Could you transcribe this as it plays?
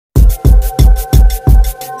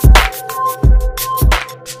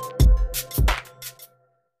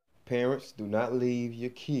Parents, do not leave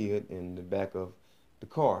your kid in the back of the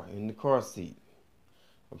car, in the car seat.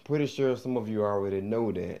 I'm pretty sure some of you already know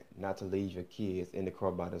that, not to leave your kids in the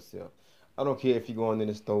car by themselves. I don't care if you're going in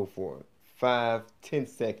the store for 5, 10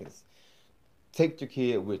 seconds. Take your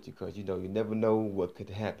kid with you because you never know what could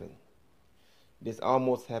happen. This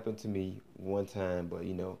almost happened to me one time, but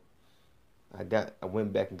I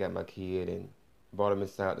went back and got my kid and brought him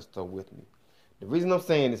inside the store with me. The reason I'm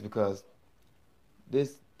saying this because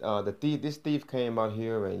this thief came out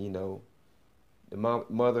here, and the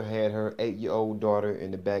mother had her 8-year-old daughter in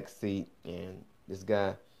the back seat, and this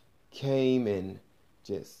guy came and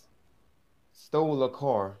just stole a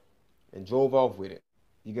car and drove off with it.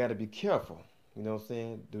 You got to be careful. You know what I'm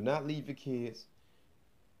saying? Do not leave your kids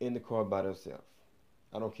in the car by themselves.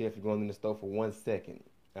 I don't care if you're going in the store for 1 second,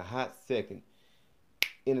 a hot second.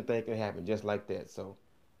 Anything can happen just like that. So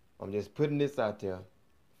I'm just putting this out there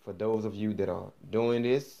for those of you that are doing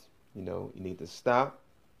this. You need to stop.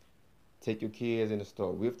 Take your kids in the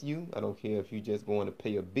store with you. I don't care if you're just going to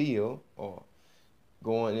pay a bill or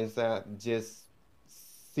going inside to just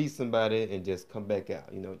see somebody and just come back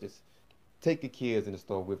out. Just take your kids in the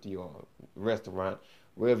store with you or restaurant,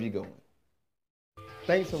 wherever you're going.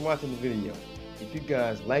 Thanks for watching the video. If you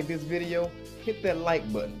guys like this video, hit that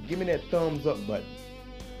like button. Give me that thumbs up button.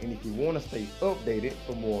 And if you want to stay updated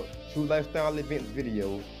for more True Lifestyle Events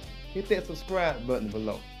videos, hit that subscribe button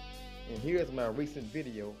below. And here's my recent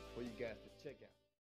video for you guys to